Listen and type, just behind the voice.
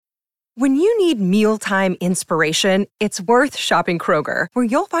When you need mealtime inspiration, it's worth shopping Kroger, where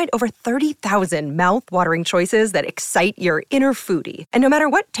you'll find over 30,000 mouth-watering choices that excite your inner foodie. And no matter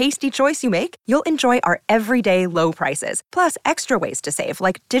what tasty choice you make, you'll enjoy our everyday low prices, plus extra ways to save,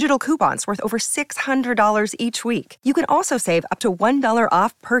 like digital coupons worth over $600 each week. You can also save up to $1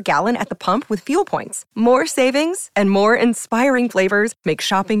 off per gallon at the pump with fuel points. More savings and more inspiring flavors make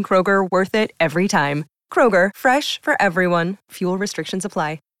shopping Kroger worth it every time. Kroger, fresh for everyone. Fuel restrictions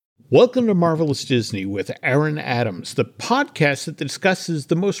apply. Welcome to Marvelous Disney with Aaron Adams, the podcast that discusses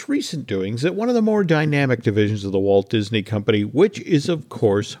the most recent doings at one of the more dynamic divisions of the Walt Disney Company, which is, of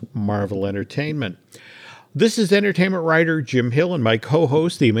course, Marvel Entertainment. This is entertainment writer Jim Hill, and my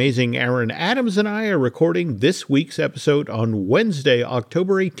co-host, the amazing Aaron Adams, and I are recording this week's episode on Wednesday,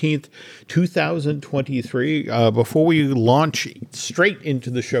 October 18th, 2023. Before we launch straight into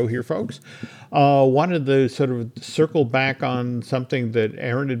the show here, folks, wanted to sort of circle back on something that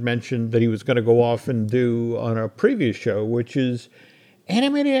Aaron had mentioned that he was going to go off and do on a previous show, which is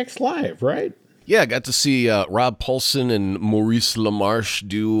Animaniacs Live, right? Yeah, I got to see Rob Paulsen and Maurice LaMarche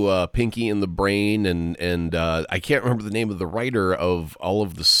do Pinky and the Brain, and I can't remember the name of the writer of all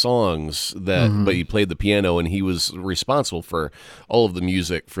of the songs, but he played the piano, and he was responsible for all of the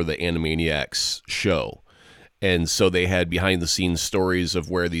music for the Animaniacs show. And so they had behind-the-scenes stories of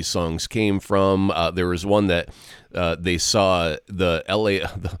where these songs came from. There was one that they saw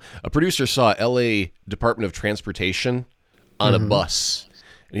a producer saw L.A. Department of Transportation on a bus.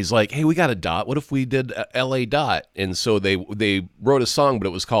 And he's like, hey, we got a dot. What if we did L.A. Dot? And so they wrote a song, but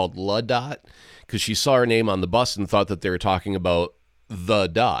it was called La Dot, because she saw her name on the bus and thought that they were talking about the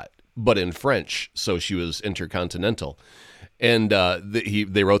dot, but in French. So she was intercontinental. And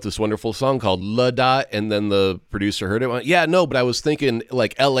they wrote this wonderful song called La Dot, and then the producer heard it and went, yeah, no, but I was thinking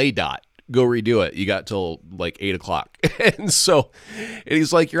like L.A. Dot. Go redo it. You got till like 8 o'clock. And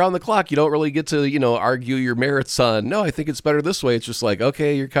he's like, you're on the clock. You don't really get to, argue your merits on, no, I think it's better this way. It's just like,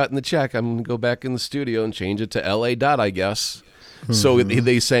 okay, you're cutting the check. I'm going to go back in the studio and change it to L.A. Dot, I guess. So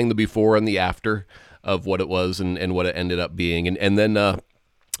they sang the before and the after of what it was and what it ended up being. And then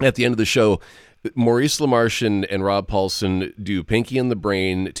at the end of the show, Maurice LaMarche and Rob Paulsen do Pinky and the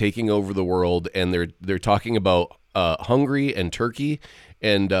Brain, taking over the world, and they're talking about Hungary and Turkey.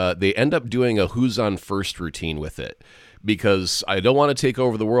 And they end up doing a who's on first routine with it, because I don't want to take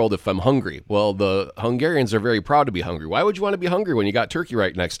over the world if I'm hungry. Well, the Hungarians are very proud to be hungry. Why would you want to be hungry when you got turkey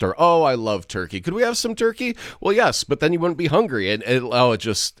right next door? Oh, I love turkey. Could we have some turkey? Well, yes, but then you wouldn't be hungry. And it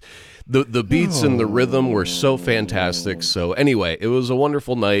just, the beats and the rhythm were so fantastic. So anyway, it was a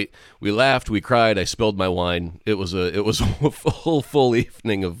wonderful night. We laughed, we cried, I spilled my wine. It was a full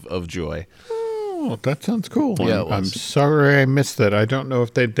evening of joy. Oh, that sounds cool. Yeah, I'm sorry I missed that. I don't know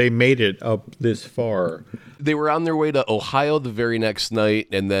if they made it up this far. They were on their way to Ohio the very next night,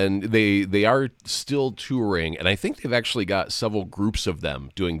 and then they are still touring, and I think they've actually got several groups of them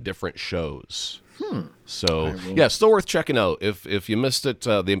doing different shows. So, yeah, still worth checking out. If you missed it,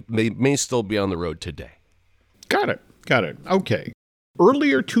 they may still be on the road today. Got it. Okay.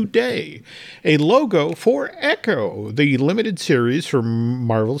 Earlier today, a logo for Echo, the limited series from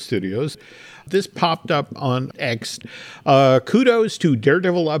Marvel Studios. This popped up on X. Kudos to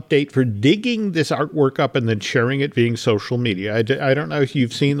Daredevil Update for digging this artwork up and then sharing it via social media. I don't know if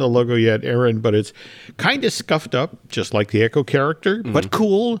you've seen the logo yet, Aaron, but it's kind of scuffed up, just like the Echo character, but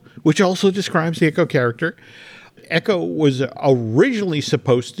cool, which also describes the Echo character. Echo was originally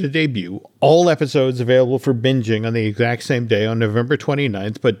supposed to debut, all episodes available for binging on the exact same day on November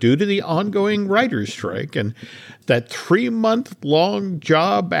 29th, but due to the ongoing writer's strike and that 3-month-long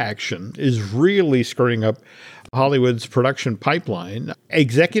job action is really screwing up Hollywood's production pipeline,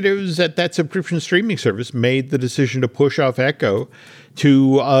 executives at that subscription streaming service made the decision to push off Echo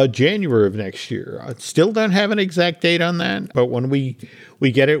to January of next year. Still don't have an exact date on that, but when we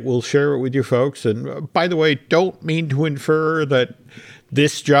get it, we'll share it with you folks. And by the way, don't mean to infer that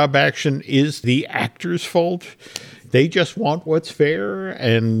this job action is the actor's fault. They just want what's fair,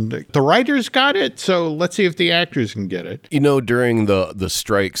 and the writers got it, so let's see if the actors can get it. During the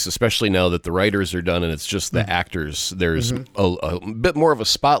strikes, especially now that the writers are done and it's just the actors, there's a bit more of a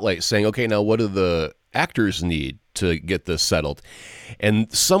spotlight saying, okay, now what do the actors need to get this settled?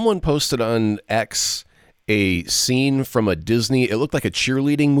 And someone posted on X a scene from a Disney, it looked like a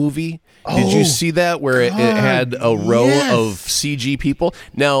cheerleading movie. Did you see that, where it had a row of CG people?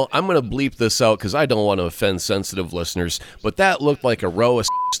 Now, I'm going to bleep this out because I don't want to offend sensitive listeners, but that looked like a row of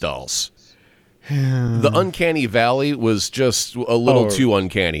dolls. The Uncanny Valley was just a little too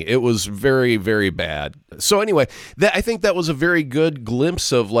uncanny. It was very, very bad. So anyway, I think that was a very good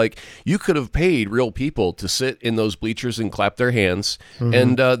glimpse of, like, you could have paid real people to sit in those bleachers and clap their hands,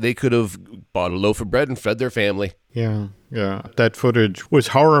 and they could have bought a loaf of bread and fed their family. Yeah. That footage was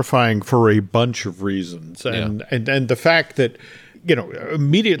horrifying for a bunch of reasons. And the fact that,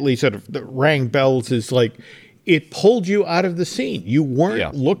 immediately sort of rang bells is like, it pulled you out of the scene. You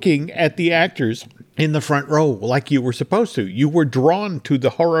weren't looking at the actors in the front row like you were supposed to. You were drawn to the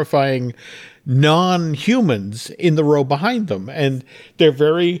horrifying non-humans in the row behind them, and their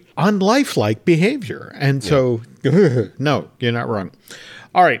very unlifelike behavior. And so, no, you're not wrong.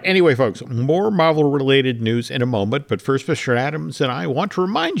 All right. Anyway, folks, more Marvel-related news in a moment. But first, Mr. Adams and I want to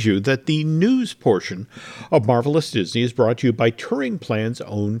remind you that the news portion of Marvelous Disney is brought to you by Touring Plan's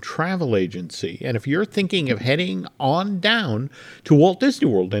own travel agency. And if you're thinking of heading on down to Walt Disney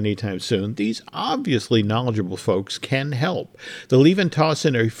World anytime soon, these obviously knowledgeable folks can help. They'll even toss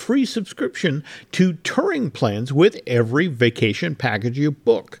in a free subscription to Touring Plans with every vacation package you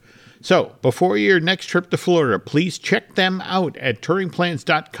book. So, before your next trip to Florida, please check them out at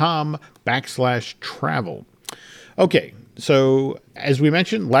touringplans.com/travel. Okay, so as we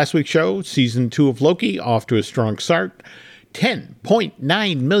mentioned, last week's show, Season 2 of Loki, off to a strong start.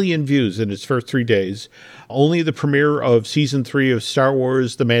 10.9 million views in its first 3 days. Only the premiere of Season 3 of Star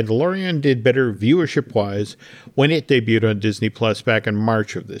Wars The Mandalorian did better viewership-wise when it debuted on Disney Plus back in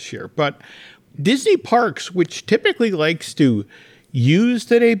March of this year. But Disney Parks, which typically likes to use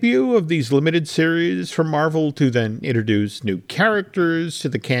the debut of these limited series from Marvel to then introduce new characters to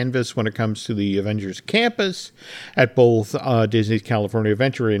the canvas when it comes to the Avengers campus at both Disney's California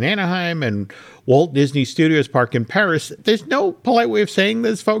Adventure in Anaheim and Walt Disney Studios Park in Paris. There's no polite way of saying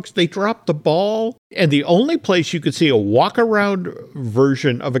this, folks. They dropped the ball. And the only place you could see a walk-around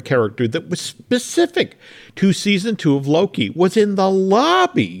version of a character that was specific to Season 2 of Loki was in the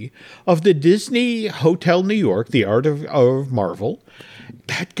lobby of the Disney Hotel New York, the Art of Marvel.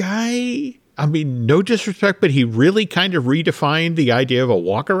 That guy, I mean, no disrespect, but he really kind of redefined the idea of a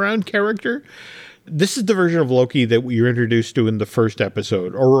walk-around character. This is the version of Loki that we were introduced to in the first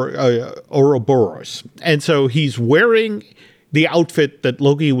episode, Ouroboros. And so he's wearing the outfit that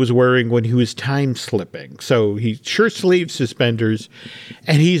Loki was wearing when he was time slipping. So he's shirt sleeves, suspenders,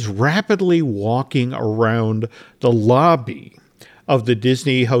 and he's rapidly walking around the lobby of the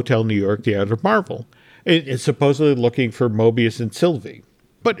Disney Hotel New York, the Art of Marvel. It's supposedly looking for Mobius and Sylvie.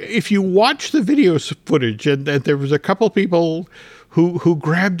 But if you watch the video footage, and there was a couple people who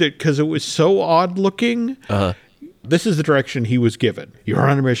grabbed it because it was so odd looking, this is the direction he was given. You're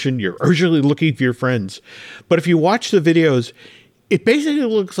on a mission. You're urgently looking for your friends. But if you watch the videos, it basically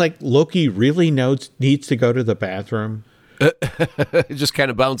looks like Loki really needs to go to the bathroom. Just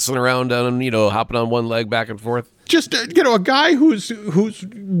kind of bouncing around on, hopping on one leg back and forth. Just, a guy who's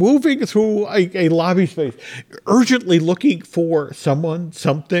moving through a lobby space, urgently looking for someone,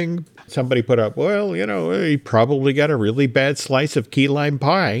 something. Somebody put up, well, he probably got a really bad slice of key lime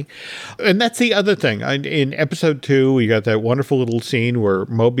pie. And that's the other thing. In episode 2, we got that wonderful little scene where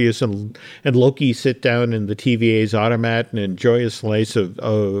Mobius and Loki sit down in the TVA's automat and enjoy a slice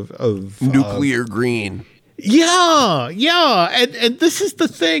of nuclear green. Yeah. And this is the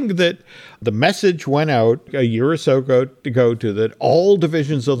thing that the message went out a year or so ago to that all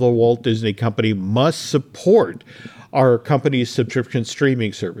divisions of the Walt Disney Company must support our company's subscription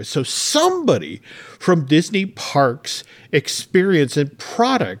streaming service. So somebody from Disney Parks Experience and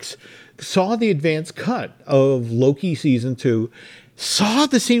Products saw the advanced cut of Loki Season 2, saw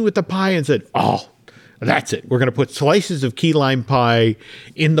the scene with the pie and said, oh, that's it. We're going to put slices of key lime pie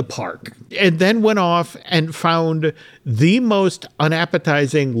in the park. And then went off and found the most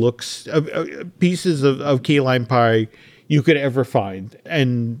unappetizing pieces of key lime pie you could ever find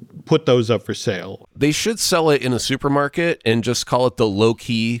and put those up for sale. They should sell it in a supermarket and just call it the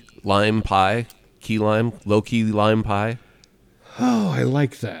low-key lime pie. Key lime, low-key lime pie. Oh, I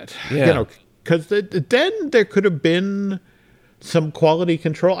like that. Yeah. Because then there could have been some quality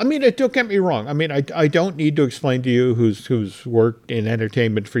control. I mean, don't get me wrong. I mean, I don't need to explain to you who's worked in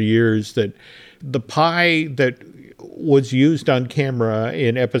entertainment for years that the pie that was used on camera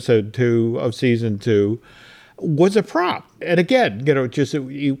in episode 2 of Season 2 was a prop. And again,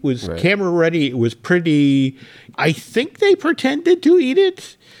 it was camera ready. It was pretty. I think they pretended to eat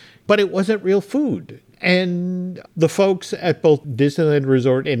it, but it wasn't real food. And the folks at both Disneyland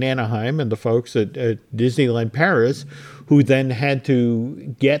Resort in Anaheim and the folks at Disneyland Paris, who then had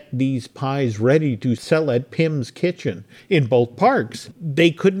to get these pies ready to sell at Pim's Kitchen in both parks, they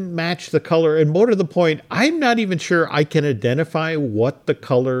couldn't match the color. And more to the point, I'm not even sure I can identify what the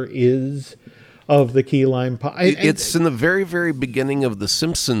color is of the key lime pie. It's in the very, very beginning of the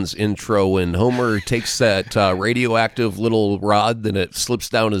Simpsons intro when Homer takes that radioactive little rod and it slips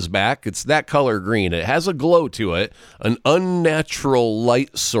down his back. It's that color green. It has a glow to it, an unnatural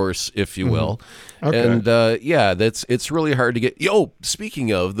light source, if you will. Okay. And it's really hard to get.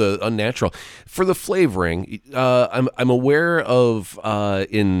 Speaking of the unnatural, for the flavoring, I'm aware of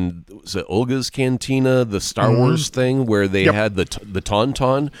in Olga's Cantina, the Star Wars thing where they had the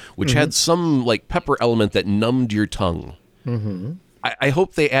tauntaun, which had some like pepper element that numbed your tongue. I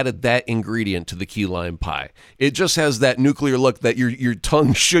hope they added that ingredient to the key lime pie. It just has that nuclear look that your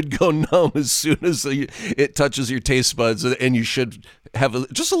tongue should go numb as soon as it touches your taste buds, and you should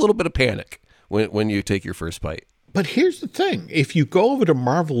have just a little bit of panic when you take your first bite. But here's the thing. If you go over to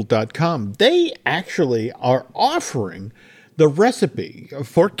Marvel.com, they actually are offering the recipe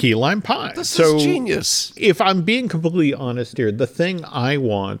for key lime pie. This is genius. If I'm being completely honest here, the thing I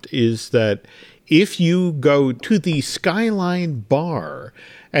want is that if you go to the Skyline Bar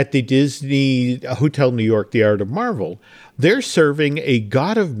at the Disney Hotel New York, the Art of Marvel, they're serving a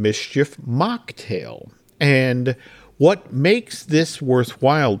God of Mischief mocktail. And what makes this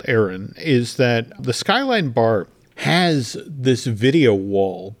worthwhile, Aaron, is that the Skyline Bar has this video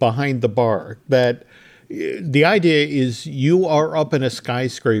wall behind the bar that the idea is you are up in a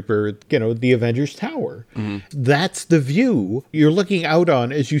skyscraper, the Avengers Tower. That's the view you're looking out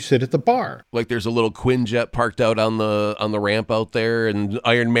on as you sit at the bar. Like there's a little Quinjet parked out on the ramp out there, and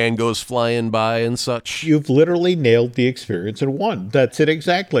Iron Man goes flying by and such. You've literally nailed the experience in one. That's it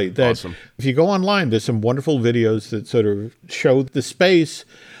exactly. Awesome. If you go online, there's some wonderful videos that sort of show the space.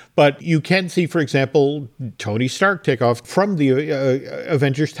 But you can see, for example, Tony Stark take off from the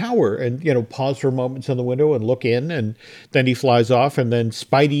Avengers Tower and, pause for moments on the window and look in. And then he flies off, and then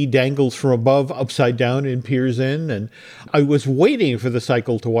Spidey dangles from above upside down and peers in. And I was waiting for the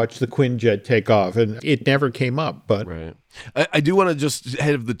cycle to watch the Quinjet take off, and it never came up. But right. I do want to just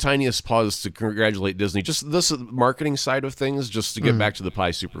have the tiniest pause to congratulate Disney. Just this marketing side of things, just to get back to the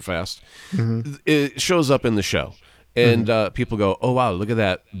pie super fast. It shows up in the show. And people go, oh, wow, look at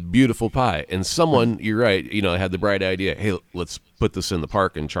that beautiful pie. And someone, you're right, had the bright idea, hey, let's put this in the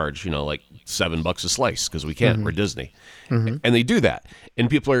park and charge, like $7 a slice because we can't. We're Disney. And they do that. And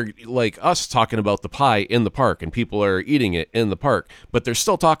people are like us talking about the pie in the park, and people are eating it in the park. But they're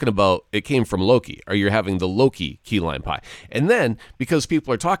still talking about it came from Loki, or you're having the Loki key lime pie. And then because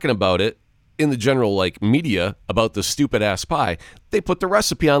people are talking about it in the general media about the stupid ass pie, they put the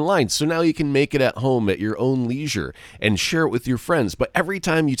recipe online. So now you can make it at home at your own leisure and share it with your friends. But every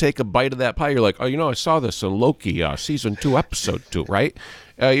time you take a bite of that pie, you're like, oh, I saw this in Loki season 2, episode 2, right?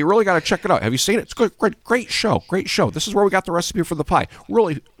 You really got to check it out. Have you seen it? It's good. Great show. Great show. This is where we got the recipe for the pie.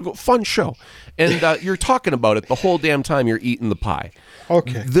 Really fun show. And you're talking about it the whole damn time you're eating the pie.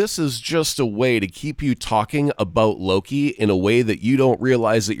 Okay. This is just a way to keep you talking about Loki in a way that you don't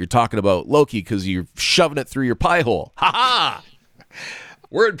realize that you're talking about Loki because you're shoving it through your pie hole. Ha ha!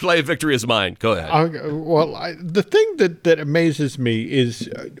 Wordplay, victory is mine. Go ahead. The thing that amazes me is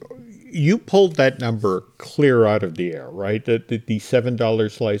you pulled that number clear out of the air, right? The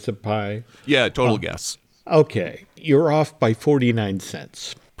 $7 slice of pie. Yeah, total guess. Okay, you're off by 49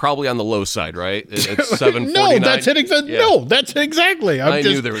 cents. Probably on the low side, right? It's $7.49. No, that's it. No, that's exactly. I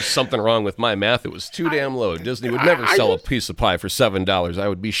knew there was something wrong with my math. It was too damn low. Disney would never sell a piece of pie for $7. I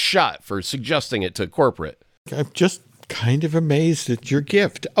would be shot for suggesting it to corporate. I'm just kind of amazed at your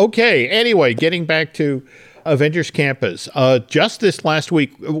gift. Okay, anyway, getting back to Avengers Campus. Just this last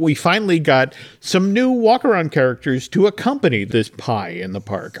week, we finally got some new walk-around characters to accompany this pie in the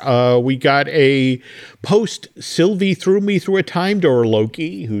park. We got a post-Sylvie threw me through a time door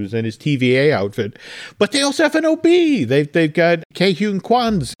Loki, who's in his TVA outfit. But they also have an OB. They've got Ke-Huy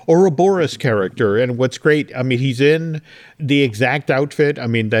Quan's Ouroboros character. And what's great, he's in the exact outfit.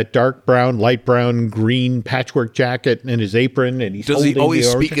 That dark brown, light brown, green patchwork jacket and his apron. And he's Does he always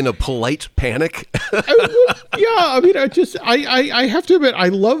speak in a polite panic? Yeah, I have to admit, I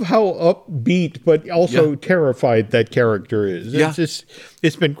love how upbeat but also terrified that character is.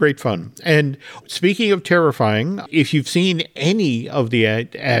 It's been great fun. And speaking of terrifying, if you've seen any of the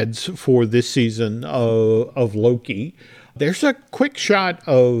ads for this season of Loki, there's a quick shot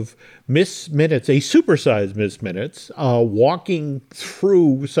of Miss Minutes, a supersized Miss Minutes, walking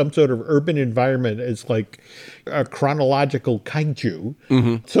through some sort of urban environment as like a chronological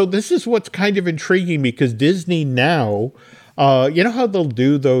kaiju. So this is what's kind of intriguing me, because Disney now You know how they'll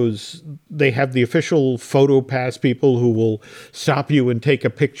do those? They have the official photo pass people who will stop you and take a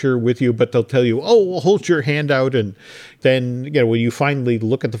picture with you, but they'll tell you, "Oh, well, hold your hand out." And then, when you finally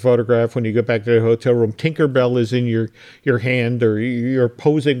look at the photograph, when you get back to the hotel room, Tinkerbell is in your hand, or you're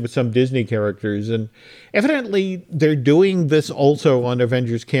posing with some Disney characters. And evidently, they're doing this also on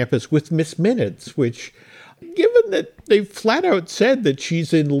Avengers Campus with Miss Minutes, which, given that they flat out said that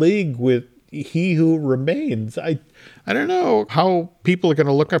she's in league with He Who Remains, I don't know how people are going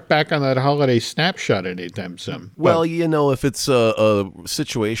to look back on that holiday snapshot anytime soon. Well, if it's a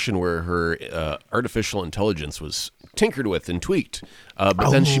situation where her artificial intelligence was tinkered with and tweaked, but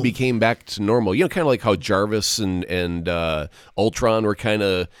then she became back to normal. Kind of like how Jarvis and Ultron were kind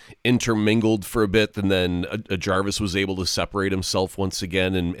of intermingled for a bit, and then Jarvis was able to separate himself once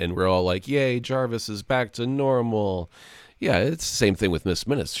again, and we're all like, yay, Jarvis is back to normal. Yeah, it's the same thing with Miss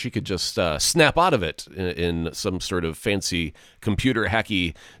Minutes. She could just snap out of it in some sort of fancy computer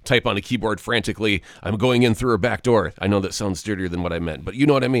hacky, type on a keyboard frantically, "I'm going in through her back door." I know that sounds dirtier than what I meant, but you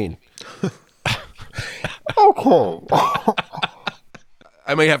know what I mean. Okay.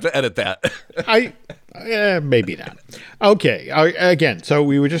 I may have to edit that. Maybe not. Okay. Again, so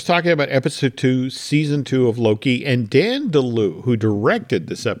we were just talking about episode 2, season 2 of Loki, and Dan DeLue, who directed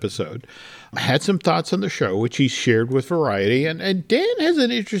this episode, had some thoughts on the show, which he shared with Variety. And Dan has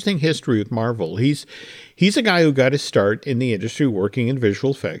an interesting history with Marvel. He's a guy who got his start in the industry working in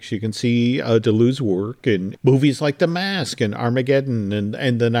visual effects. You can see DeLue's work in movies like The Mask and Armageddon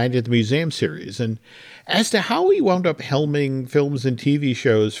and the Night at the Museum series. And as to how he wound up helming films and TV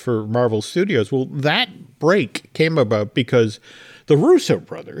shows for Marvel Studios, well, that break came about because the Russo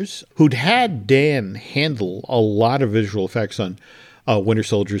brothers, who'd had Dan handle a lot of visual effects on Winter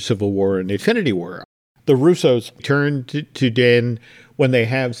Soldier, Civil War, and Infinity War, the Russos turned to Dan when they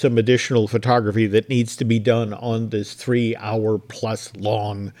have some additional photography that needs to be done on this 3-hour-plus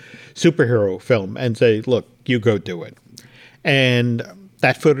long superhero film and say, "Look, you go do it." And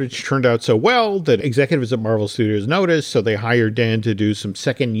that footage turned out so well that executives at Marvel Studios noticed, so they hired Dan to do some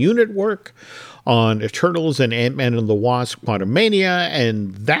second unit work on Eternals and Ant-Man and the Wasp: Quantumania,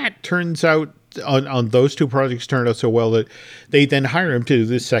 and that turns out on those two projects turned out so well that they then hire him to do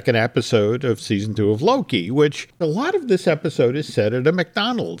the second episode of season 2 of Loki, which a lot of this episode is set at a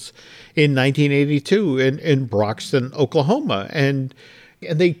McDonald's in 1982 in Broxton, Oklahoma. And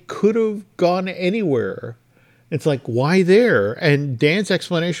they could have gone anywhere. It's like, why there? And Dan's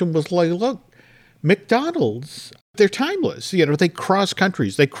explanation was like, look, McDonald's, they're timeless. They cross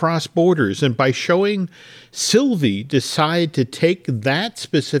countries, they cross borders. And by showing Sylvie decide to take that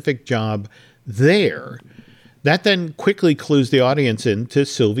specific job there, that then quickly clues the audience into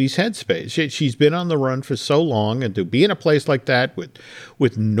Sylvie's headspace. She's been on the run for so long, and to be in a place like that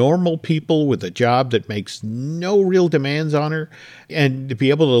with normal people, with a job that makes no real demands on her, and to be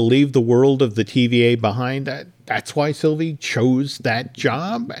able to leave the world of the TVA behind, that's why Sylvie chose that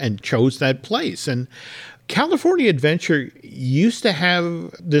job and chose that place. And California Adventure used to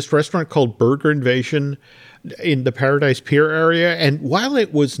have this restaurant called Burger Invasion in the Paradise Pier area. And while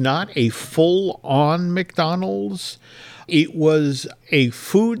it was not a full-on McDonald's, it was a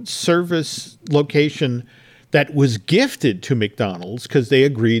food service location that was gifted to McDonald's because they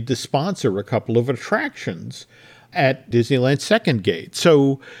agreed to sponsor a couple of attractions at Disneyland's Second Gate.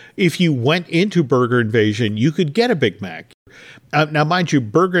 So if you went into Burger Invasion, you could get a Big Mac. Now, mind you,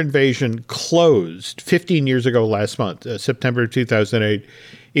 Burger Invasion closed 15 years ago last month, September 2008.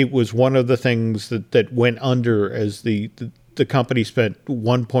 It was one of the things that went under as the company spent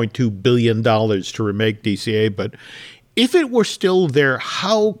 $1.2 billion to remake DCA. But if it were still there,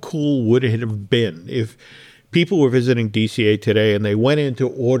 how cool would it have been if people were visiting DCA today and they went in to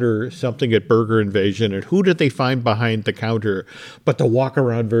order something at Burger Invasion, and who did they find behind the counter but the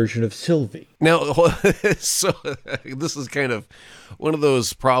walk-around version of Sylvie? Now, so this is kind of one of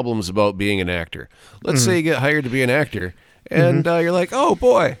those problems about being an actor. Let's say you get hired to be an actor, and you're like, oh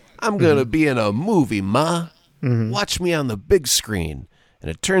boy, I'm going to be in a movie, Ma. Watch me on the big screen.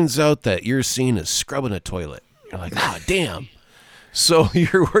 And it turns out that your scene is scrubbing a toilet. You're like, oh, damn. So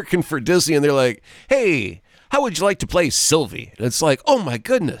you're working for Disney, and they're like, hey, how would you like to play Sylvie? And it's like, oh my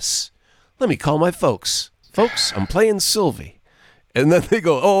goodness, let me call my folks. Folks, I'm playing Sylvie. And then they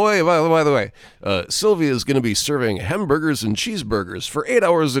go, oh, wait, by the way, Sylvie is going to be serving hamburgers and cheeseburgers for 8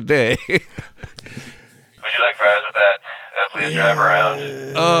 hours a day. Would you like fries with that? Please drive around.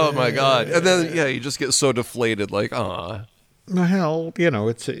 Oh my God. And then, you just get so deflated, like, aw. Well,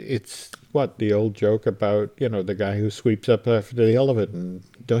 it's what the old joke about, the guy who sweeps up after the elephant and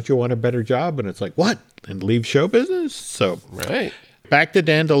don't you want a better job? And it's like, what? And leave show business? So, right. back to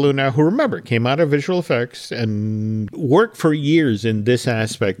Dan DeLuna, who, remember, came out of visual effects and worked for years in this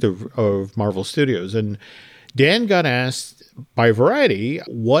aspect of Marvel Studios. And Dan got asked by Variety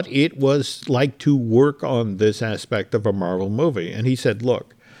what it was like to work on this aspect of a Marvel movie. And he said,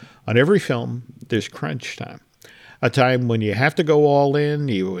 look, on every film, there's crunch time. A time when you have to go all in,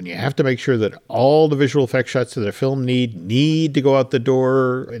 when you have to make sure that all the visual effects shots that a film need to go out the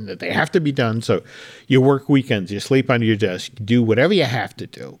door and that they have to be done. So you work weekends, you sleep on your desk, you do whatever you have to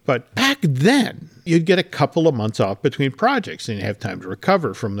do. But back then, you'd get a couple of months off between projects and you have time to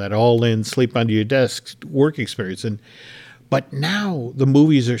recover from that all-in, sleep under your desk work experience. But now the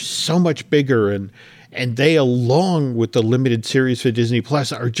movies are so much bigger and they, along with the limited series for Disney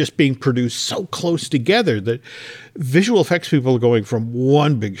Plus, are just being produced so close together that visual effects people are going from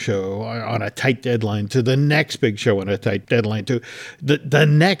one big show on a tight deadline to the next big show on a tight deadline to the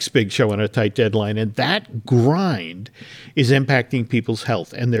next big show on a tight deadline. And that grind is impacting people's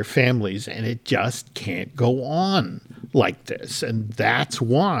health and their families, and it just can't go on like this. And that's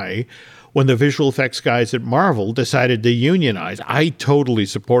why when the visual effects guys at Marvel decided to unionize, I totally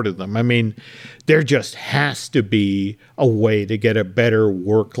supported them. I mean, there just has to be a way to get a better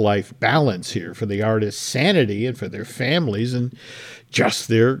work-life balance here for the artists' sanity and for their families and just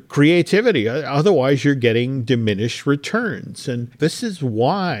their creativity. Otherwise, you're getting diminished returns. And this is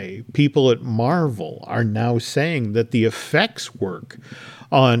why people at Marvel are now saying that the effects work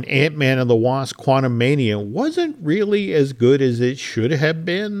on Ant-Man and the Wasp: Quantumania wasn't really as good as it should have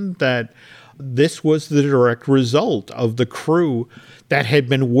been, that this was the direct result of the crew that had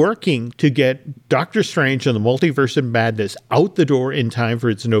been working to get Doctor Strange and the Multiverse of Madness out the door in time for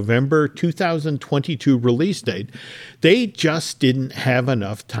its November 2022 release date. They just didn't have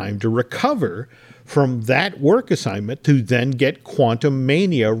enough time to recover from that work assignment to then get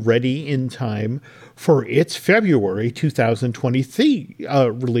Quantumania ready in time for its February 2023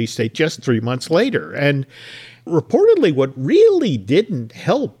 release date, just 3 months later. And reportedly, what really didn't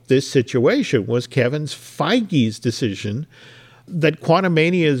help this situation was Kevin Feige's decision that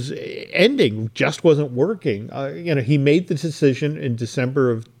Quantumania's ending just wasn't working. He made the decision in December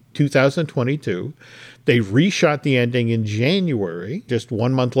of 2022. They reshot the ending in January, just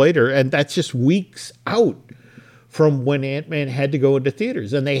 1 month later, and that's just weeks out from when Ant-Man had to go into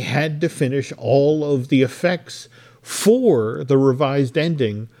theaters. And they had to finish all of the effects for the revised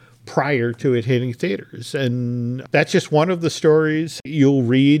ending prior to it hitting theaters. And that's just one of the stories you'll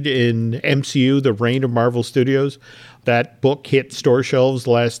read in MCU, The Reign of Marvel Studios. That book hit store shelves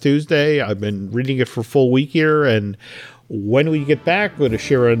last Tuesday. I've been reading it for a full week here, and when we get back, we're going to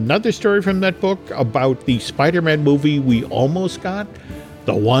share another story from that book about the Spider-Man movie we almost got,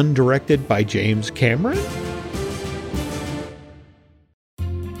 the one directed by James Cameron.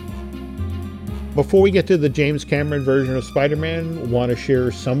 Before we get to the James Cameron version of Spider-Man, I want to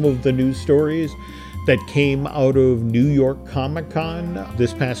share some of the news stories that came out of New York Comic Con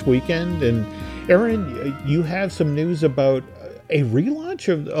this past weekend. And Aaron, you have some news about a relaunch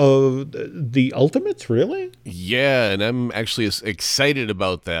of the Ultimates, really? Yeah, and I'm actually excited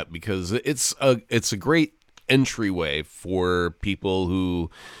about that because it's a great entryway for people who,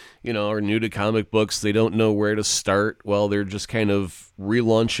 are new to comic books. They don't know where to start. Well, they're just kind of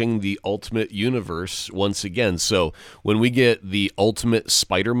relaunching the Ultimate Universe once again. So when we get the Ultimate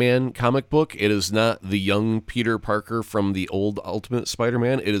Spider-Man comic book, it is not the young Peter Parker from the old Ultimate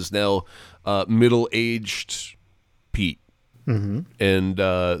Spider-Man. It is now middle-aged Pete. Mm-hmm. And,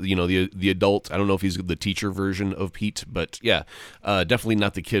 the adult, I don't know if he's the teacher version of Pete, but yeah, definitely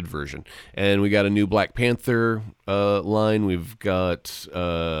not the kid version. And we got a new Black Panther line. We've got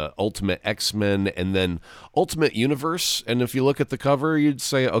Ultimate X-Men and then Ultimate Universe. And if you look at the cover, you'd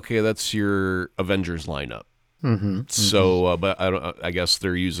say, okay, that's your Avengers lineup. Mm-hmm. So, but I guess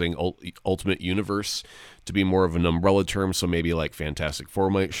they're using Ultimate Universe to be more of an umbrella term, so maybe like Fantastic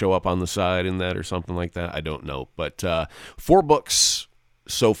Four might show up on the side in that or something like that. I don't know. But 4 books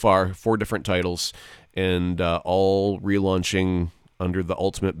so far, 4 different titles, and all relaunching under the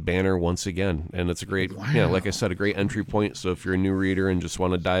Ultimate banner once again. And it's a great, like I said, a great entry point. So if you're a new reader and just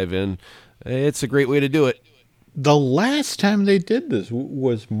want to dive in, it's a great way to do it. The last time they did this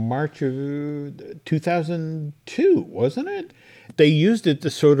was March of 2002, wasn't it? They used it to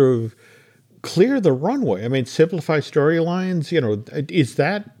sort of clear the runway. I mean, simplify storylines. Is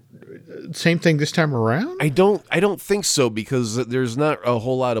that same thing this time around? I don't think so, because there's not a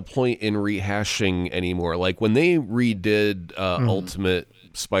whole lot of point in rehashing anymore. Like when they redid Ultimate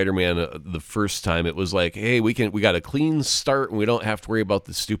Spider-Man the first time, it was like, hey, we got a clean start and we don't have to worry about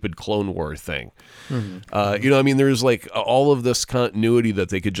the stupid Clone War thing. There's like all of this continuity that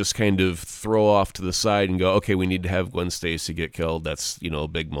they could just kind of throw off to the side and go, okay, we need to have Gwen Stacy get killed. That's, a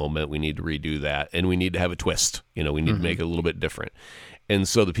big moment. We need to redo that. And we need to have a twist. We need to make it a little bit different. And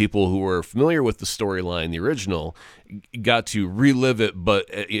so the people who were familiar with the storyline, the original, got to relive it, but,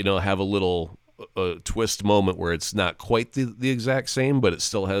 have a little twist moment where it's not quite the exact same, but it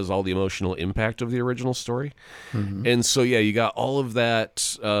still has all the emotional impact of the original story. And so, you got all of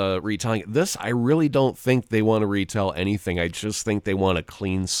that retelling. This, I really don't think they want to retell anything. I just think they want a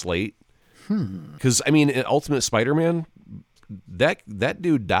clean slate. Because, in Ultimate Spider-Man, that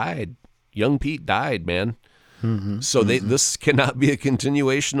dude died. Young Pete died, man. So this cannot be a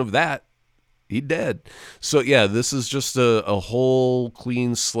continuation of that. He dead. So this is just a whole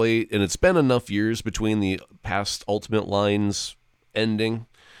clean slate, and it's been enough years between the past Ultimate lines ending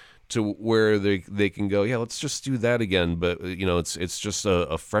to where they can go, let's just do that again. But it's just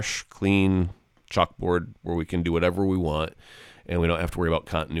a fresh, clean chalkboard where we can do whatever we want, and we don't have to worry about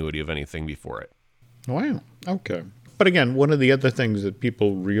continuity of anything before it. Wow. Okay. But again, one of the other things that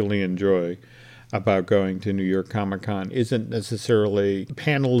people really enjoy about going to New York Comic Con isn't necessarily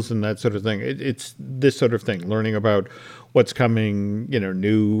panels and that sort of thing. It's this sort of thing, learning about what's coming,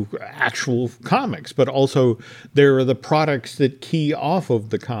 new actual comics, but also there are the products that key off of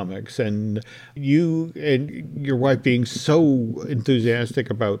the comics. And you and your wife being so enthusiastic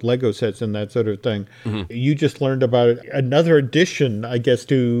about Lego sets and that sort of thing, you just learned about another addition, I guess,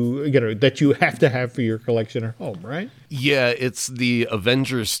 to, that you have to have for your collection at home, right? Yeah, it's the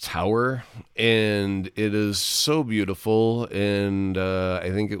Avengers Tower, and it is so beautiful, and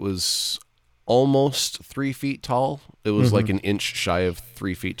I think it was almost 3 feet tall. It was like an inch shy of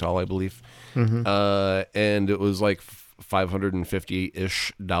 3 feet tall, I believe. And it was like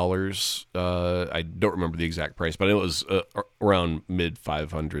 $550-ish. I don't remember the exact price, but it was around mid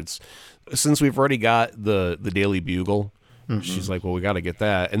 500s. Since we've already got the Daily Bugle, she's like, well, we got to get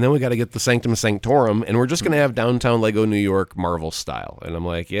that. And then we got to get the Sanctum Sanctorum, and we're just going to have downtown Lego New York Marvel style. And I'm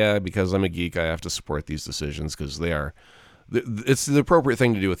like, yeah, because I'm a geek, I have to support these decisions because it's the appropriate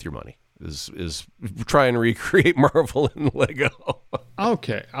thing to do with your money. Is try and recreate Marvel and Lego.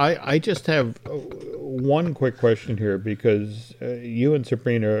 Okay. I just have one quick question here, because you and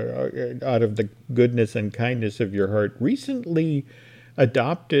Sabrina, out of the goodness and kindness of your heart, recently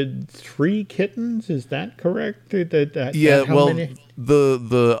adopted 3 kittens. Is that correct? Many?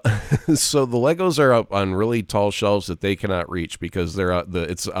 So the Legos are up on really tall shelves that they cannot reach because they're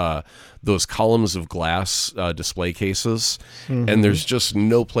those columns of glass display cases, and there's just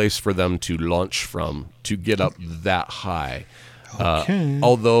no place for them to launch from to get up that high. Okay.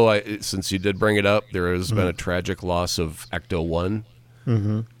 Although since you did bring it up, there has been a tragic loss of Ecto-1.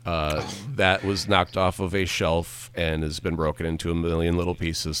 That was knocked off of a shelf and has been broken into a million little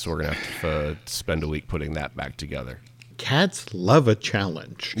pieces, so we're going to have to spend a week putting that back together. Cats love a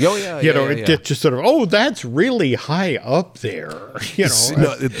challenge. Oh, yeah. It just sort of, that's really high up there.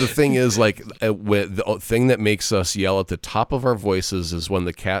 The thing is, the thing that makes us yell at the top of our voices is when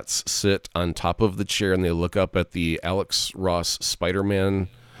the cats sit on top of the chair and they look up at the Alex Ross Spider-Man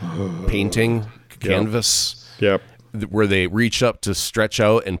painting canvas. Yep. Where they reach up to stretch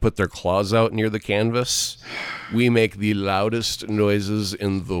out and put their claws out near the canvas. We make the loudest noises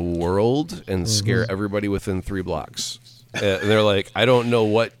in the world and scare everybody within 3 blocks. And they're like, I don't know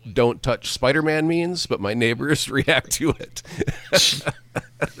what "don't touch Spider-Man" means, but my neighbors react to it.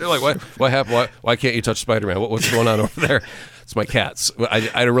 They're like, what happened? Why can't you touch Spider-Man? What's going on over there? It's my cats.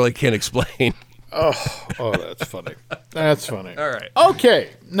 I really can't explain. Oh, that's funny. That's funny. All right. Okay,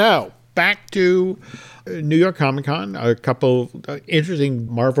 now back to New York Comic Con. A couple interesting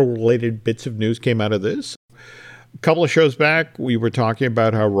Marvel-related bits of news came out of this. A couple of shows back, we were talking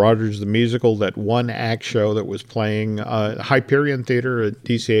about how Rogers the Musical, that one-act show that was playing Hyperion Theater at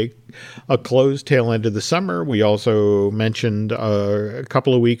DCA, closed tail end of the summer. We also mentioned a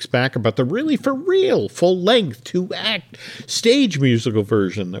couple of weeks back about the really for real full-length 2-act stage musical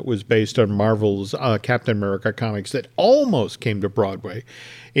version that was based on Marvel's Captain America comics that almost came to Broadway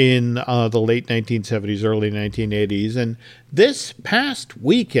in the late 1970s, early 1980s. And this past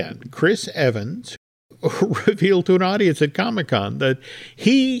weekend, Chris Evans revealed to an audience at Comic-Con that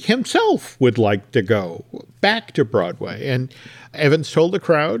he himself would like to go back to Broadway. And Evans told the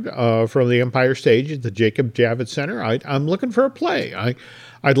crowd from the Empire Stage at the Jacob Javits Center, I'm looking for a play.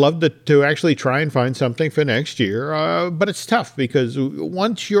 I'd love to actually try and find something for next year, but it's tough because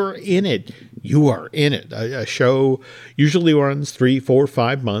once you're in it, you are in it. A show usually runs 3, 4,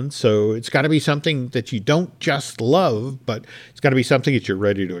 5 months, so it's got to be something that you don't just love, but it's got to be something that you're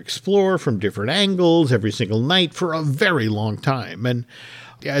ready to explore from different angles every single night for a very long time. And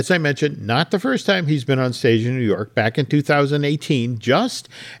as I mentioned, not the first time he's been on stage in New York, back in 2018, just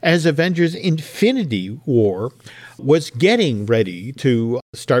as Avengers Infinity War was getting ready to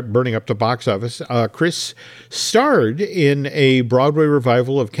start burning up the box office. Chris starred in a Broadway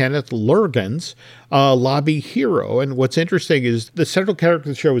revival of Kenneth Lonergan's Lobby Hero. And what's interesting is the central character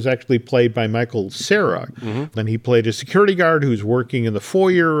of the show was actually played by Michael Cera. And he played a security guard who's working in the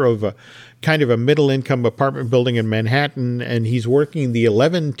foyer of a kind of a middle-income apartment building in Manhattan, and he's working the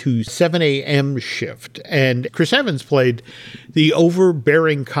 11 to 7 a.m. shift. And Chris Evans played the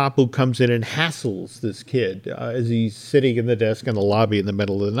overbearing cop who comes in and hassles this kid as he's sitting in the desk in the lobby in the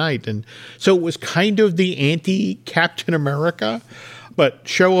middle of the night. And so it was kind of the anti-Captain America. But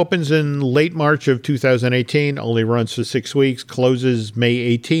show opens in late March of 2018, only runs for 6 weeks, closes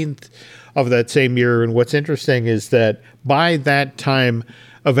May 18th of that same year. And what's interesting is that by that time,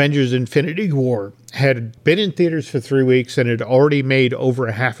 Avengers Infinity War had been in theaters for 3 weeks and had already made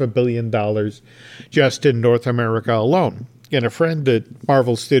over $500 million just in North America alone. And a friend at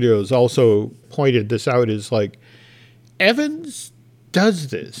Marvel Studios also pointed this out, is like, Evans does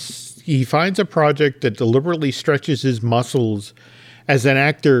this. He finds a project that deliberately stretches his muscles as an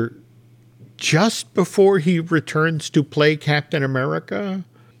actor just before he returns to play Captain America.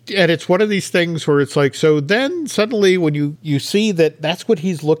 And it's one of these things where it's like, so then suddenly when you see that that's what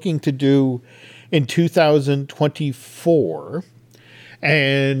he's looking to do in 2024,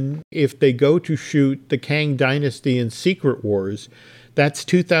 and if they go to shoot the Kang Dynasty and Secret Wars, that's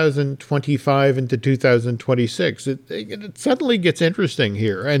 2025 into 2026. It suddenly gets interesting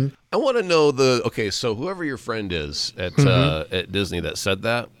here. And I want to know so whoever your friend is at Disney that said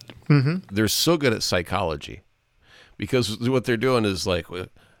that, they're so good at psychology, because what they're doing is like,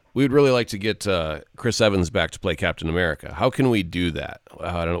 we'd really like to get Chris Evans back to play Captain America. How can we do that?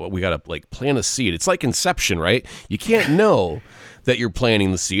 I don't know. We got to plant a seed. It's like Inception, right? You can't know that you're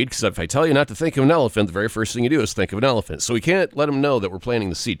planting the seed, because if I tell you not to think of an elephant, the very first thing you do is think of an elephant. So we can't let them know that we're planting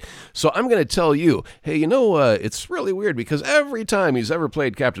the seed. So I'm going to tell you, hey, it's really weird, because every time he's ever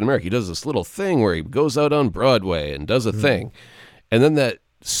played Captain America, he does this little thing where he goes out on Broadway and does a thing. And then that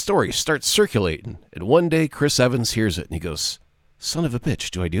story starts circulating. And one day Chris Evans hears it and he goes, son of a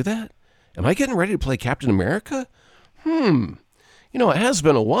bitch, do I do that? Am I getting ready to play Captain America? It has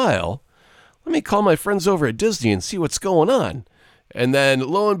been a while. Let me call my friends over at Disney and see what's going on. And then,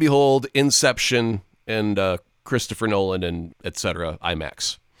 lo and behold, Inception and Christopher Nolan and et cetera,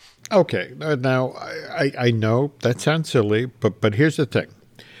 IMAX. Okay, now I know that sounds silly, but here's the thing.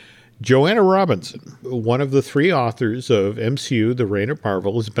 Joanna Robinson, one of the 3 authors of MCU, The Reign of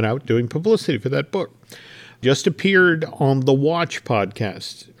Marvel, has been out doing publicity for that book. Just appeared on the Watch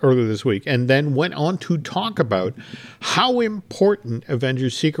podcast earlier this week, and then went on to talk about how important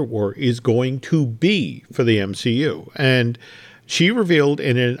Avengers Secret War is going to be for the MCU. And she revealed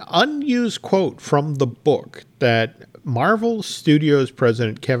in an unused quote from the book that Marvel Studios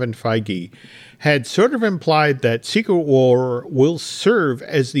president Kevin Feige had sort of implied that Secret War will serve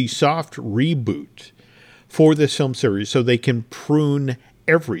as the soft reboot for this film series so they can prune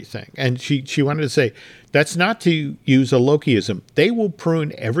everything. And she wanted to say, that's not to use a Lokiism. They will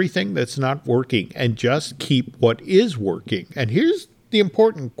prune everything that's not working and just keep what is working. And here's the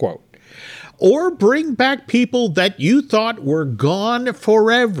important quote. Or bring back people that you thought were gone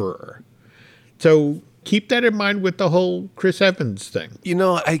forever. So keep that in mind with the whole Chris Evans thing.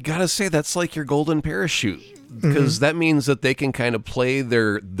 I gotta say, that's like your golden parachute, because that means that they can kind of play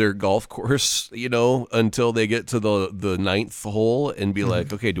their golf course, until they get to the ninth hole and be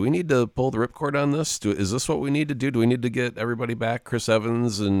like, okay, do we need to pull the ripcord on this? Is this what we need to do? Do we need to get everybody back, Chris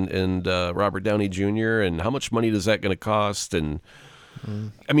Evans and Robert Downey Jr.? And how much money is that going to cost? And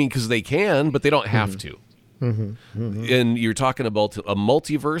I mean, because they can, but they don't have to. And you're talking about a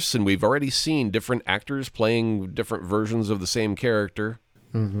multiverse, and we've already seen different actors playing different versions of the same character.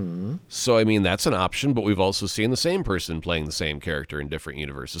 So, I mean, that's an option, but we've also seen the same person playing the same character in different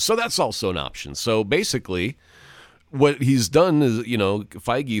universes. So that's also an option. So basically, what he's done is,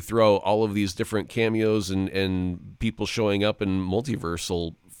 Feige throw all of these different cameos and people showing up in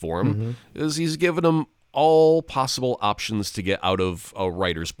multiversal form, is he's given them all possible options to get out of a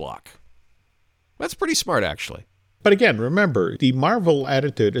writer's block. That's pretty smart, actually. But again, remember, the Marvel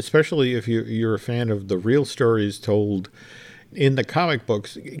attitude, especially if you're a fan of the real stories told in the comic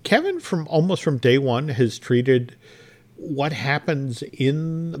books, Kevin, from almost from day one, has treated what happens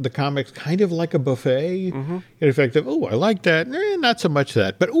in the comics kind of like a buffet. In effect of, oh, I like that. Not so much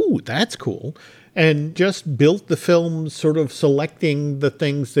that, but oh, that's cool. And just built the film sort of selecting the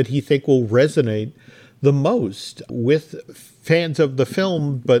things that he think will resonate the most with fans of the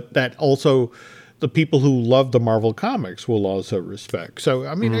film, but that also the people who love the Marvel comics will also respect. So,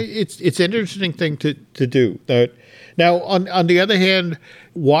 I mean, it's an interesting thing to do. Now, on the other hand,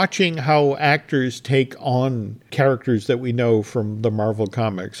 watching how actors take on characters that we know from the Marvel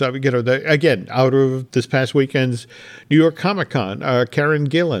comics. Again, out of this past weekend's New York Comic Con, Karen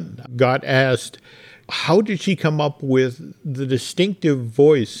Gillan got asked, how did she come up with the distinctive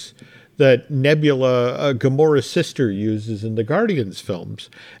voice that Nebula, Gamora's sister, uses in the Guardians films?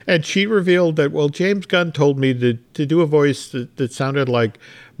 And she revealed that, well, James Gunn told me to do a voice that sounded like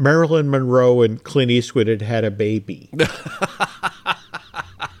Marilyn Monroe and Clint Eastwood had a baby.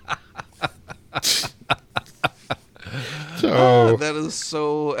 So that is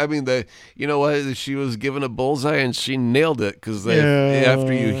so. I mean, you know what? She was given a bullseye and she nailed it, because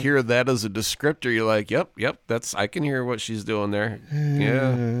after you hear that as a descriptor, you're like, yep, I can hear what she's doing there.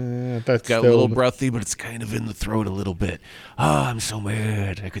 Yeah, that's got a little breathy, but it's kind of in the throat a little bit. Oh, I'm so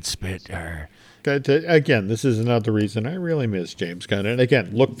mad I could spit her. Again, this is another reason I really miss James Gunn. And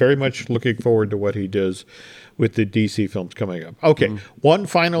again, very much looking forward to what he does with the DC films coming up. Okay, one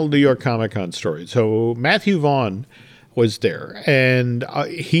final New York Comic Con story. So Matthew Vaughn was there, and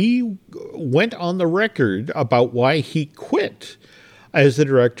he went on the record about why he quit as the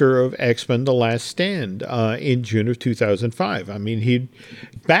director of X-Men: The Last Stand in June of 2005. I mean,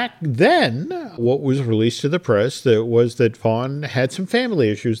 back then, what was released to the press was that Vaughn had some family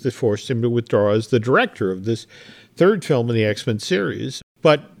issues that forced him to withdraw as the director of this third film in the X-Men series.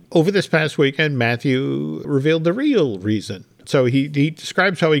 But over this past weekend, Matthew revealed the real reason. So he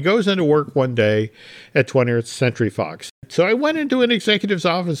describes how he goes into work one day at 20th Century Fox. So I went into an executive's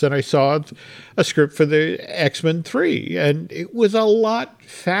office and I saw a script for the X-Men 3, and it was a lot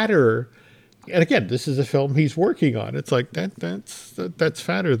fatter. And again, this is a film he's working on. It's like, that's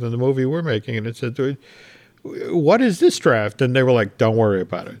fatter than the movie we're making. And it said, what is this draft? And they were like, don't worry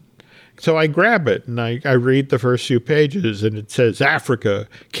about it. So I grab it and I read the first few pages, and it says, Africa,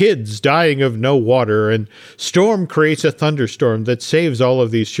 kids dying of no water, and storm creates a thunderstorm that saves all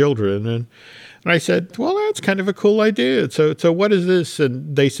of these children. And I said, well, that's kind of a cool idea. So what is this?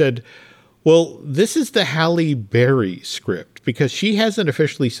 And they said, well, this is the Halle Berry script, because she hasn't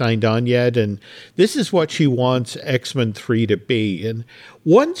officially signed on yet, and this is what she wants X-Men 3 to be. And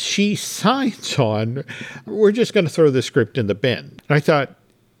once she signs on, we're just going to throw the script in the bin. And I thought,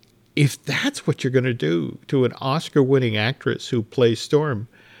 if that's what you're going to do to an Oscar-winning actress who plays Storm,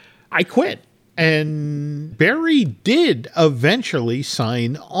 I quit. And Berry did eventually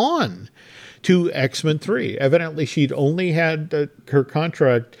sign on to X-Men 3. Evidently, she'd only had her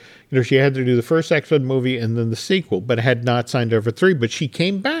contract. She had to do the first X-Men movie and then the sequel, but had not signed up for 3. But she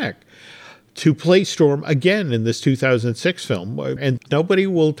came back to play Storm again in this 2006 film. And nobody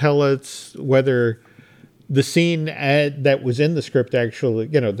will tell us whether the scene that was in the script, actually,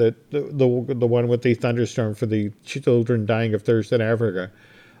 the one with the thunderstorm for the children dying of thirst in Africa,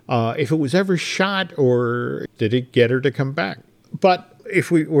 if it was ever shot, or did it get her to come back? But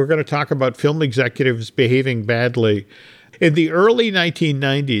if we're going to talk about film executives behaving badly, in the early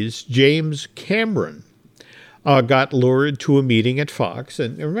 1990s, James Cameron got lured to a meeting at Fox.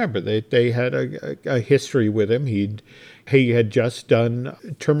 And remember, they had a history with him. He had just done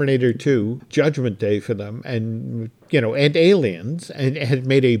Terminator 2, Judgment Day for them, and Aliens, and had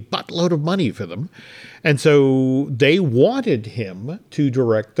made a buttload of money for them. And so they wanted him to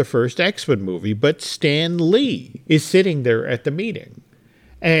direct the first X-Men movie, but Stan Lee is sitting there at the meeting.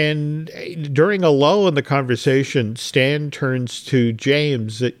 And during a lull in the conversation, Stan turns to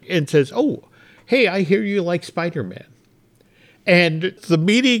James and says, oh, hey, I hear you like Spider-Man. And the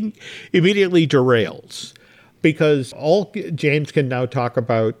meeting immediately derails, because all James can now talk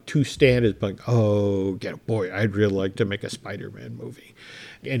about to Stan is like, oh, boy, I'd really like to make a Spider-Man movie.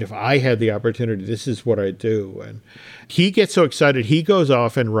 And if I had the opportunity, this is what I'd do. And he gets so excited, he goes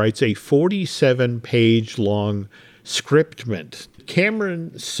off and writes a 47-page long scriptment.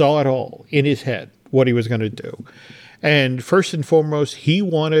 Cameron saw it all in his head, what he was going to do. And first and foremost, he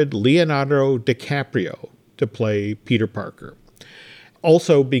wanted Leonardo DiCaprio to play Peter Parker.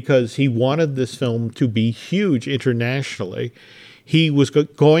 Also, because he wanted this film to be huge internationally, he was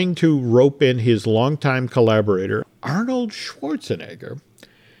going to rope in his longtime collaborator, Arnold Schwarzenegger,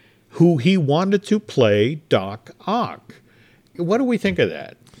 who he wanted to play Doc Ock. What do we think of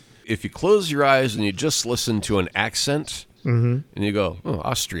that? If you close your eyes and you just listen to an accent, And you go, oh,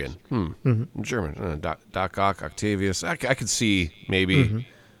 Austrian, German, Doc Ock, Octavius. I could see maybe,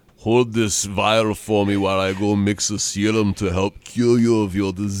 hold this vial for me while I go mix a serum to help cure you of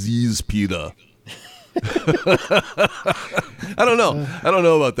your disease, Peter. I don't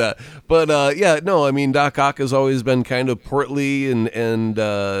know about that. But Doc Ock has always been kind of portly, and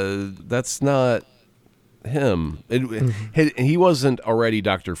that's not him. He wasn't already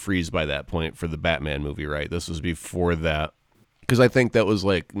Dr. Freeze by that point for the Batman movie, right? This was before that. Because I think that was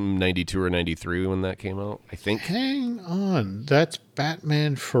like 92 or 93 when that came out, I think. Hang on. That's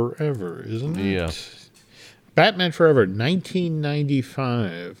Batman Forever, isn't it? Yeah. Batman Forever,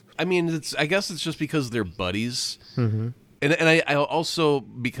 1995. I mean, I guess it's just because they're buddies. And I also,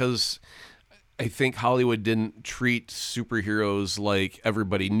 because I think Hollywood didn't treat superheroes like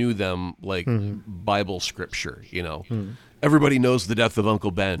everybody knew them, like Bible scripture, you know. Everybody knows the death of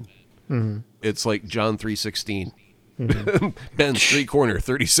Uncle Ben. It's like John 3:16. Ben, street corner,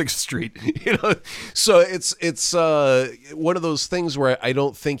 36th Street. You know, so it's one of those things where I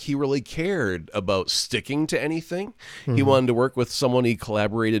don't think he really cared about sticking to anything. He wanted to work with someone he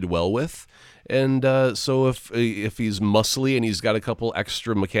collaborated well with, and so if he's muscly and he's got a couple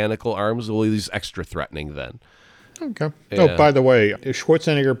extra mechanical arms, well, he's extra threatening then. Okay. Yeah. Oh, by the way,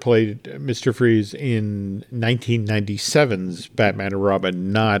 Schwarzenegger played Mr. Freeze in 1997's Batman and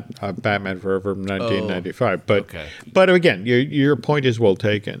Robin, not Batman Forever from 1995. But again, your point is well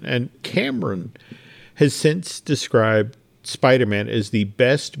taken. And Cameron has since described Spider-Man as the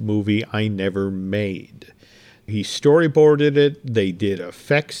best movie I never made. He storyboarded it. They did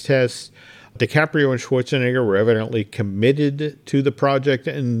effects tests. DiCaprio and Schwarzenegger were evidently committed to the project,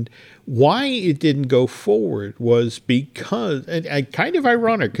 and why it didn't go forward was because, and kind of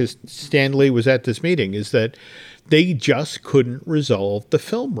ironic because Stan Lee was at this meeting, is that they just couldn't resolve the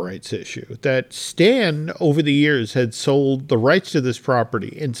film rights issue. That Stan, over the years, had sold the rights to this property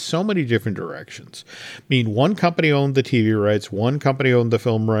in so many different directions. I mean, one company owned the TV rights, one company owned the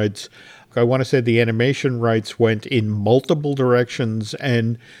film rights. I want to say the animation rights went in multiple directions,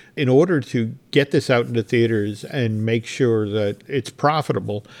 and in order to get this out into theaters and make sure that it's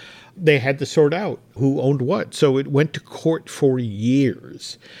profitable, they had to sort out who owned what. So it went to court for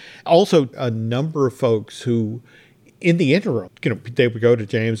years. Also, a number of folks who, in the interim, they would go to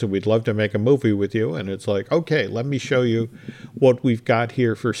James and we'd love to make a movie with you. And it's like, okay, let me show you what we've got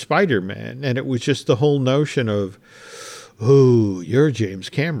here for Spider-Man. And it was just the whole notion of, oh, you're James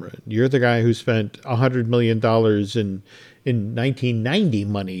Cameron. You're the guy who spent $100 million in 1990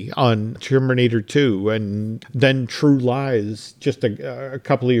 money on Terminator 2, and then True Lies just a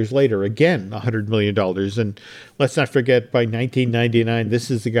couple of years later, again, $100 million. And let's not forget, by 1999,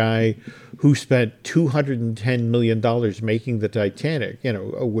 this is the guy who spent $210 million making the Titanic,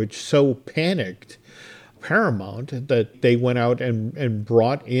 which so panicked Paramount that they went out and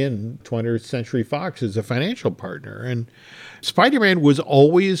brought in 20th Century Fox as a financial partner. And Spider-Man was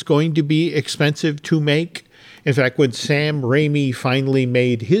always going to be expensive to make. In fact, when Sam Raimi finally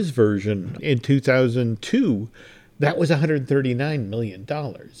made his version in 2002, that was $139 million.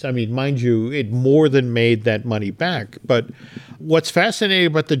 I mean, mind you, it more than made that money back. But what's fascinating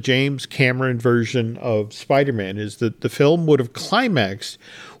about the James Cameron version of Spider-Man is that the film would have climaxed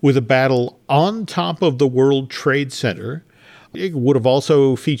with a battle on top of the World Trade Center. It would have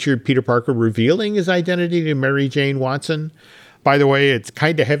also featured Peter Parker revealing his identity to Mary Jane Watson. By the way, it's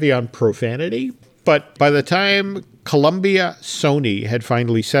kind of heavy on profanity. But by the time Columbia Sony had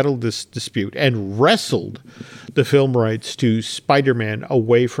finally settled this dispute and wrestled the film rights to Spider-Man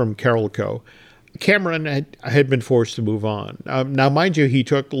away from Carolco, Cameron had been forced to move on. Now, mind you, he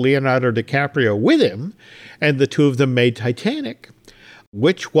took Leonardo DiCaprio with him, and the two of them made Titanic,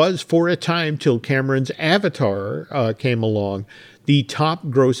 which was, for a time, till Cameron's Avatar came along, the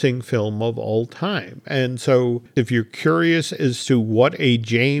top-grossing film of all time. And so if you're curious as to what a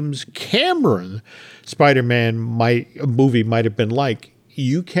James Cameron Spider-Man movie might have been like,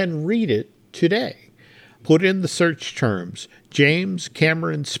 you can read it today. Put in the search terms, James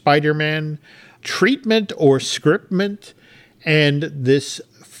Cameron Spider-Man treatment or scriptment, and this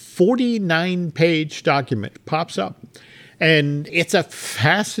 49-page document pops up. And it's a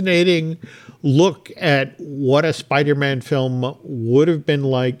fascinating look at what a Spider-Man film would have been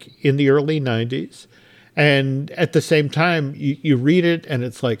like in the early 90s. And at the same time, you read it and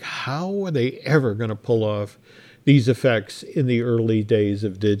it's like, how are they ever going to pull off these effects in the early days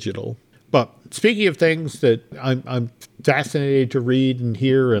of digital? But speaking of things that I'm fascinated to read and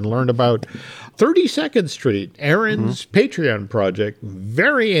hear and learn about, 32nd Street, Aaron's Patreon project,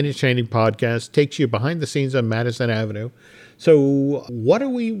 very entertaining podcast, takes you behind the scenes on Madison Avenue. So what are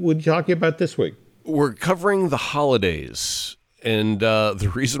we talking about this week? We're covering the holidays. And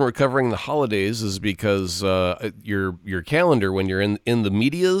the reason we're covering the holidays is because your calendar, when you're in the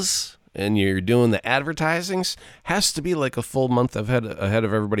medias and you're doing the advertisings, has to be like a full month ahead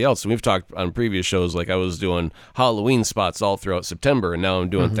of everybody else. And we've talked on previous shows, like I was doing Halloween spots all throughout September, and now I'm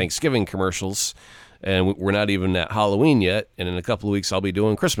doing Thanksgiving commercials. And we're not even at Halloween yet. And in a couple of weeks, I'll be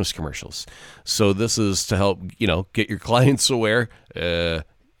doing Christmas commercials. So this is to help, get your clients aware.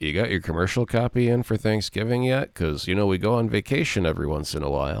 You got your commercial copy in for Thanksgiving yet? Because, we go on vacation every once in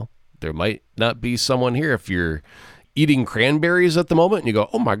a while. There might not be someone here if you're eating cranberries at the moment and you go,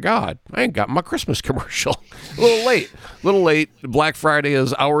 oh my God, I ain't got my Christmas commercial. A little late. Black Friday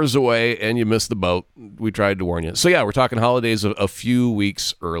is hours away and you missed the boat. We tried to warn you. So yeah, we're talking holidays a few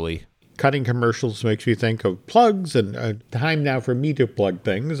weeks early. Cutting commercials makes me think of plugs, and time now for me to plug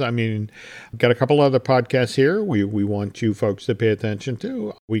things. I mean, I've got a couple other podcasts here we want you folks to pay attention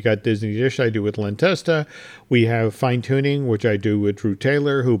to. We got Disney Dish I do with Len Testa. We have Fine Tuning, which I do with Drew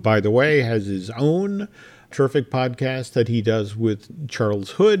Taylor, who, by the way, has his own terrific podcast that he does with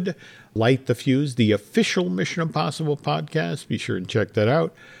Charles Hood. Light the Fuse, the official Mission Impossible podcast. Be sure and check that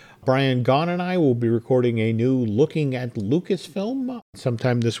out. Brian Gaughan and I will be recording a new Looking at Lucasfilm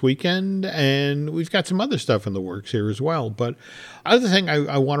sometime this weekend, and we've got some other stuff in the works here as well. But other thing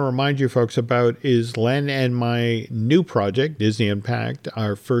I want to remind you folks about is Len and my new project, Disney Unpacked,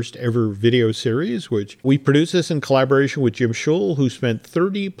 our first ever video series, which we produce this in collaboration with Jim Schul, who spent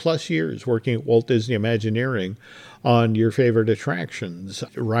 30 plus years working at Walt Disney Imagineering on your favorite attractions.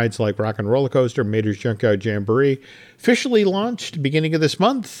 Rides like Rock and Roller Coaster, Mater's Junkyard Jamboree, officially launched beginning of this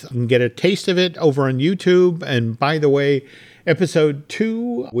month. You can get a taste of it over on YouTube. And by the way, episode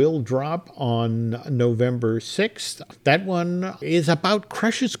 2 will drop on November 6th. That one is about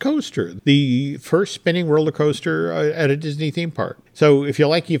Crush's Coaster, the first spinning roller coaster at a Disney theme park. So if you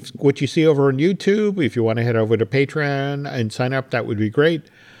like what you see over on YouTube, if you want to head over to Patreon and sign up, that would be great.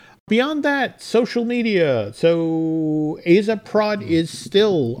 Beyond that, social media. So Aza Prod is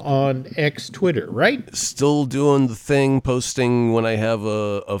still on X Twitter, right? Still doing the thing, posting when I have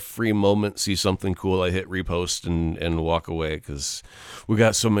a free moment, see something cool, I hit repost and walk away, because we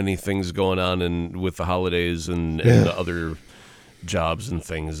got so many things going on and with the holidays and the other jobs and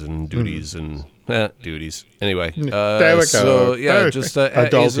things and duties and duties. Anyway, there we go. So yeah, just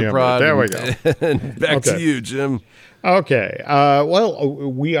at Aza Prod. There we go. And back to you, Jim. Okay. Well,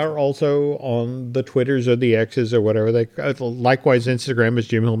 we are also on the Twitters or the X's or whatever they. Likewise, Instagram is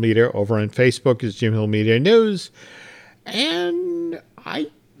Jim Hill Media. Over on Facebook is Jim Hill Media News, and I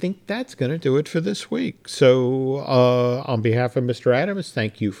think that's going to do it for this week. So, on behalf of Mr. Adams,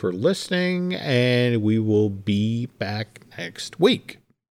 thank you for listening, and we will be back next week.